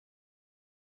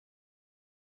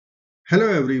Hello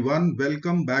everyone,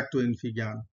 welcome back to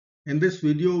infyGyan. In this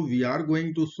video, we are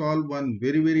going to solve one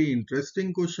very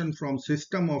interesting question from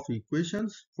system of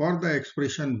equations for the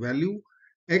expression value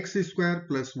x square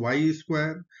plus y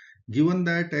square given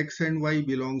that x and y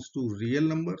belongs to real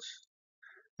numbers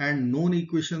and known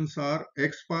equations are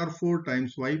x power 4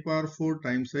 times y power 4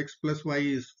 times x plus y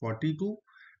is 42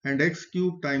 and x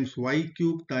cube times y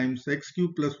cube times x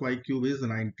cube plus y cube is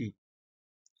 90.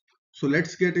 So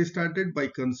let's get started by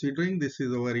considering this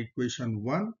is our equation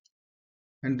 1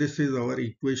 and this is our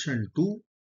equation 2.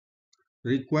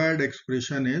 Required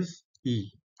expression is E.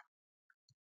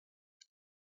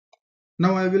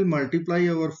 Now I will multiply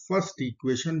our first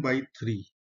equation by 3.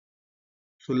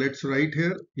 So let's write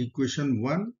here equation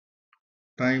 1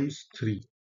 times 3.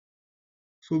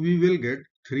 So we will get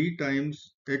 3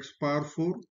 times x power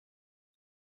 4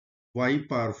 y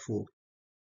power 4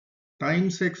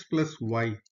 times x plus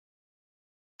y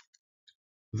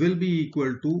will be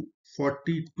equal to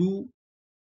 42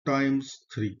 times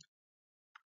 3,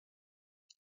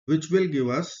 which will give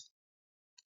us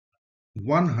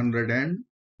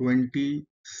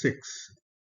 126.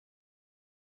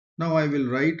 Now I will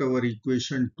write our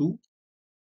equation 2,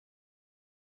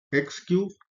 x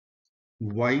cube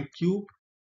y cube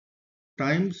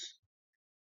times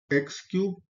x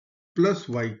cube plus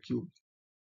y cube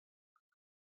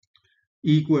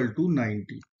equal to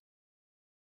 90.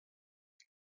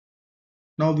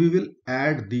 Now we will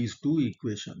add these two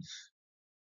equations.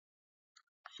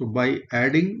 So by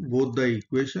adding both the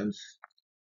equations,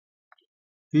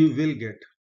 we will get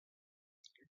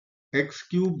x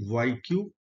cube y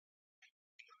cube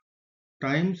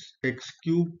times x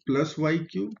cube plus y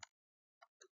cube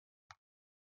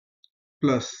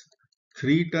plus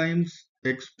 3 times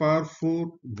x power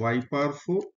 4 y power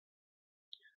 4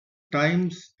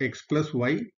 times x plus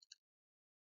y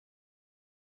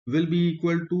will be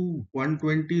equal to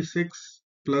 126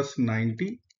 plus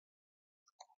 90.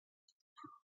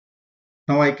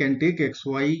 Now I can take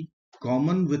xy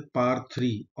common with power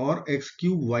 3 or x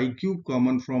cube y cube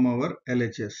common from our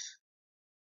LHS.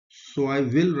 So I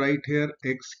will write here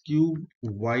x cube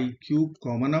y cube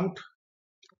common out.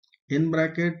 In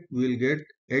bracket we will get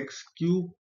x cube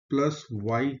plus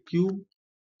y cube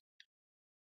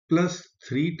plus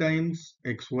 3 times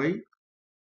xy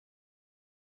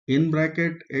in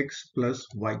bracket x plus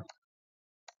y.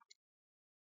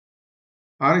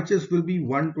 RHS will be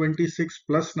 126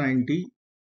 plus 90,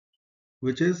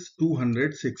 which is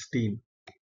 216.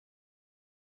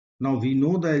 Now we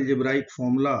know the algebraic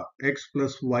formula x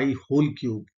plus y whole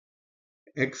cube,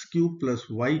 x cube plus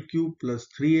y cube plus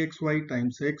 3xy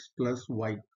times x plus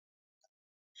y.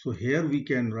 So here we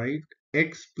can write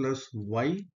x plus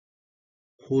y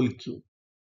whole cube.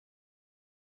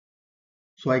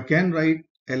 So I can write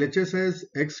LHS as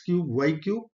x cube y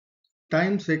cube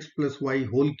times x plus y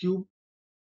whole cube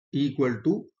equal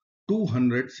to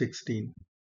 216.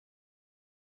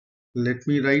 Let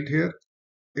me write here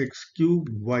x cube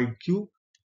y cube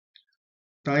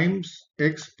times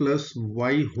x plus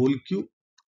y whole cube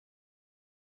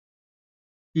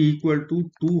equal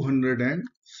to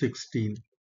 216,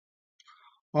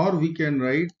 or we can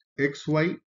write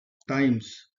xy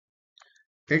times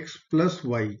x plus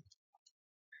y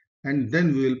and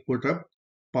then we will put up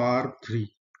power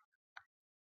 3,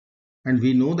 and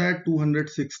we know that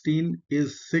 216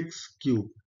 is 6 cube.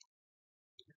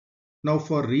 Now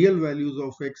for real values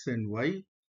of x and y,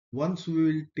 once we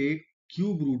will take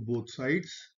cube root both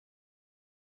sides,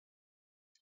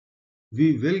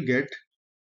 we will get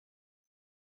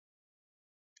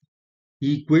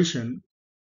equation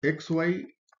xy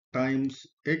times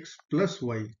x plus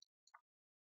y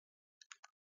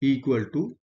equal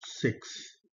to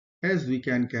 6, as we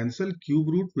can cancel cube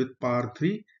root with power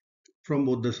 3 from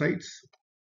both the sides.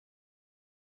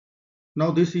 Now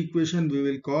this equation we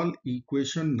will call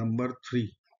equation number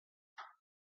 3.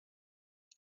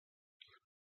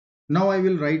 Now I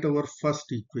will write our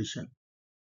first equation.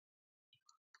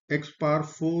 X power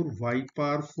 4 y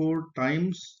power 4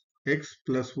 times x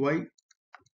plus y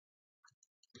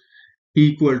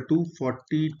equal to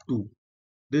 42.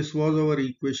 This was our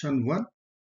equation 1.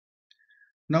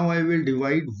 Now I will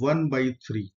divide 1 by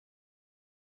 3.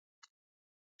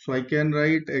 So I can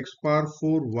write x power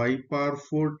 4 y power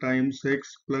 4 times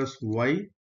x plus y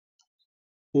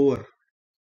over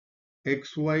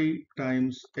xy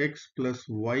times x plus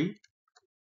y.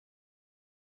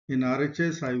 In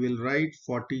RHS I will write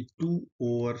 42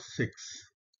 over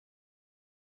 6.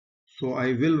 So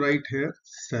I will write here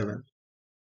 7.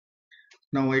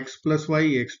 Now x plus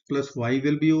y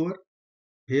will be over.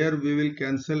 Here we will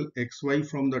cancel xy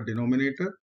from the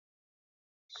denominator.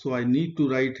 So I need to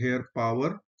write here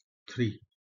power 3.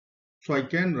 So I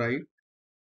can write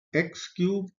x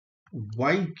cube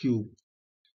y cube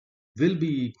will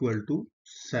be equal to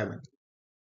 7.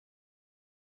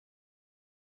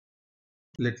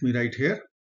 Let me write here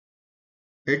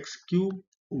x cube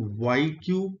y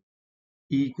cube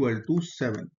equal to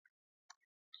 7.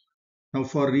 Now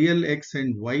for real x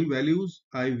and y values,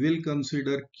 I will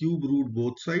consider cube root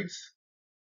both sides.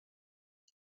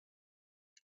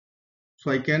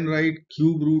 So I can write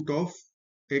cube root of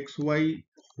xy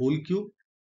whole cube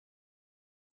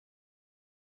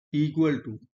equal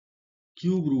to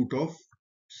cube root of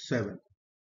 7.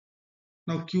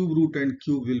 Now cube root and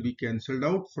cube will be cancelled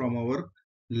out. From our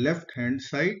left hand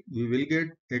side, we will get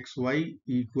xy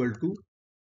equal to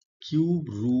cube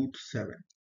root 7.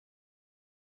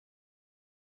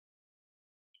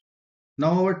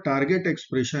 Now our target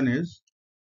expression is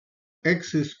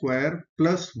x square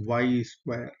plus y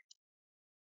square.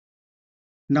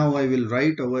 Now I will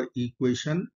write our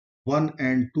equation 1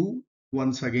 and 2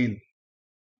 once again.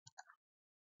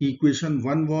 Equation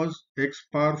 1 was x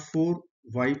power 4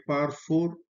 y power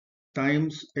 4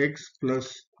 times x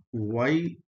plus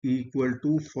y equal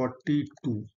to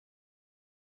 42.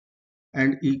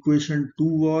 And equation 2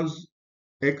 was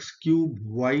x cube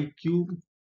y cube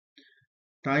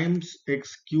times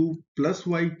x cube plus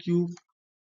y cube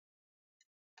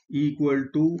equal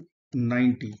to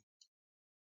 90.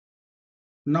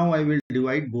 Now I will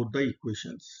divide both the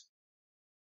equations.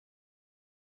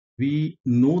 We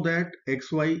know that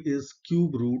xy is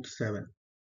cube root 7.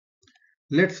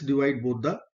 Let's divide both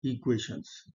the equations.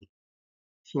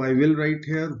 So I will write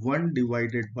here 1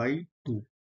 divided by 2.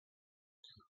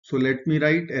 So let me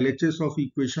write LHS of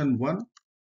equation 1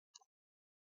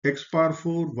 x power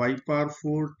 4 y power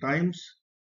 4 times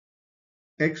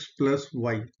x plus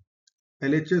y.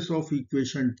 LHS of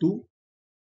equation 2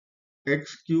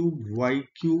 x cube y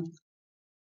cube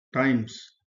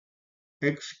times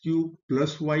x cube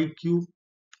plus y cube.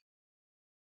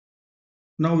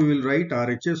 Now we will write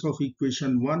RHS of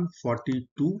equation 1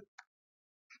 42,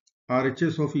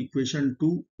 RHS of equation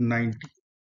 2 90.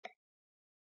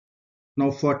 Now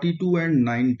 42 and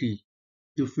 90,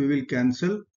 if we will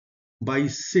cancel by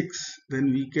 6,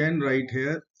 then we can write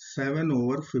here 7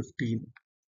 over 15.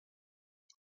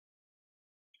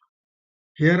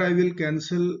 Here I will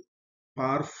cancel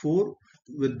power 4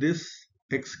 with this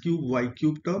x cube y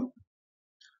cube term.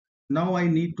 Now I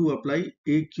need to apply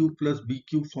a cube plus b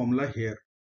cube formula here,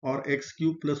 or x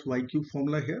cube plus y cube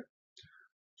formula here.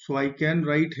 So I can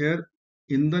write here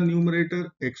in the numerator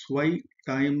xy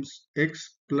times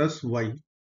x plus y.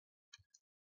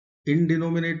 In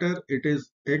denominator it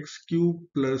is x cube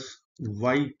plus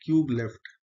y cube left.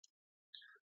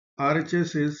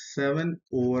 RHS is 7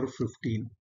 over 15.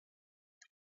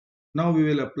 Now we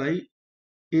will apply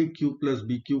a cube plus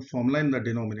b cube formula in the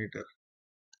denominator.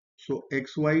 So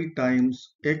xy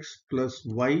times x plus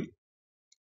y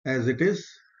as it is.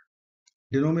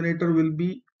 Denominator will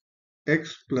be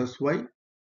x plus y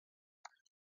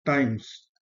times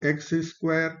x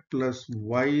square plus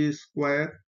y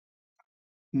square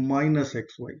minus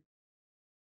xy.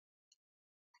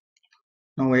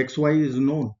 Now xy is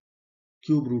known,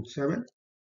 cube root 7.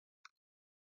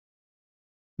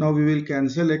 Now we will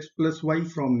cancel x plus y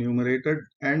from numerator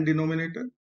and denominator.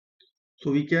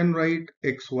 So we can write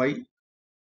xy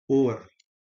over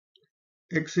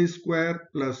x square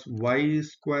plus y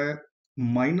square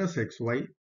minus xy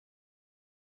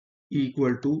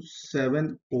equal to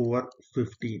 7 over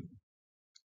 15.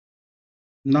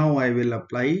 Now I will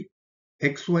apply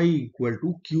xy equal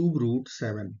to cube root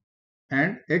 7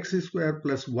 and x square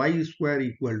plus y square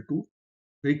equal to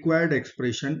required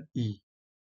expression e.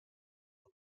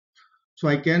 So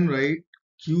I can write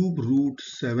cube root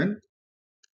 7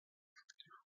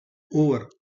 over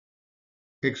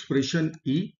expression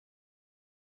e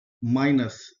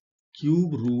minus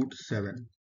cube root 7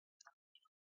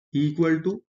 equal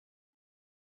to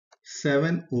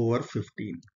 7 over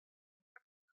 15.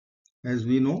 As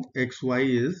we know,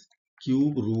 xy is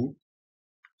cube root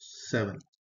 7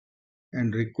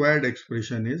 and required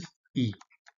expression is e.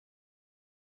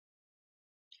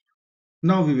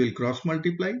 Now we will cross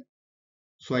multiply.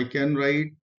 So I can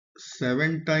write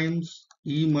 7 times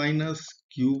e minus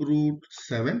cube root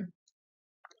 7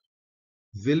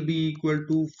 will be equal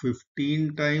to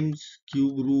 15 times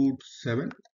cube root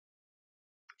 7.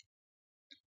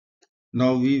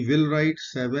 Now we will write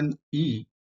 7e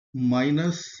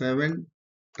minus 7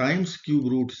 times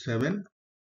cube root 7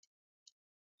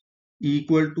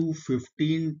 equal to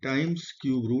 15 times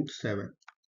cube root 7.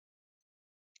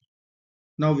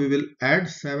 Now we will add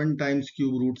 7 times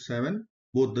cube root 7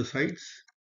 both the sides.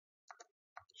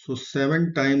 So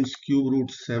 7 times cube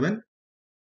root 7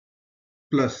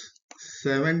 plus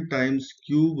 7 times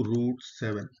cube root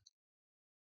 7.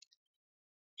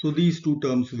 So these two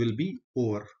terms will be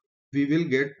over. We will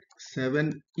get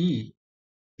 7e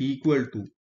equal to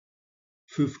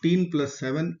 15 plus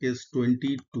 7 is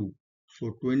 22.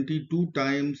 So 22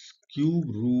 times cube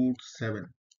root 7.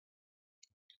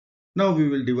 Now we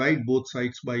will divide both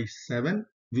sides by 7.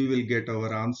 We will get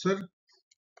our answer.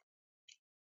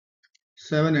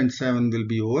 7 and 7 will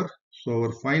be over. So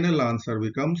our final answer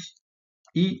becomes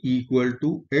E equal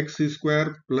to x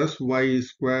square plus y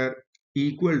square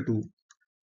equal to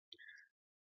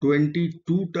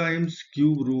 22 times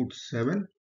cube root 7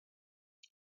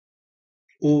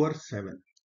 over 7.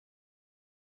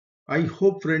 I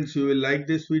hope friends you will like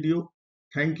this video.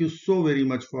 Thank you so very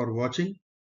much for watching.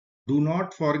 Do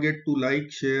not forget to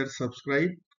like, share,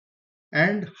 subscribe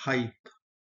and hype.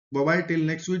 Bye bye till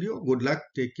next video. Good luck.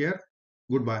 Take care.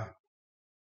 Goodbye.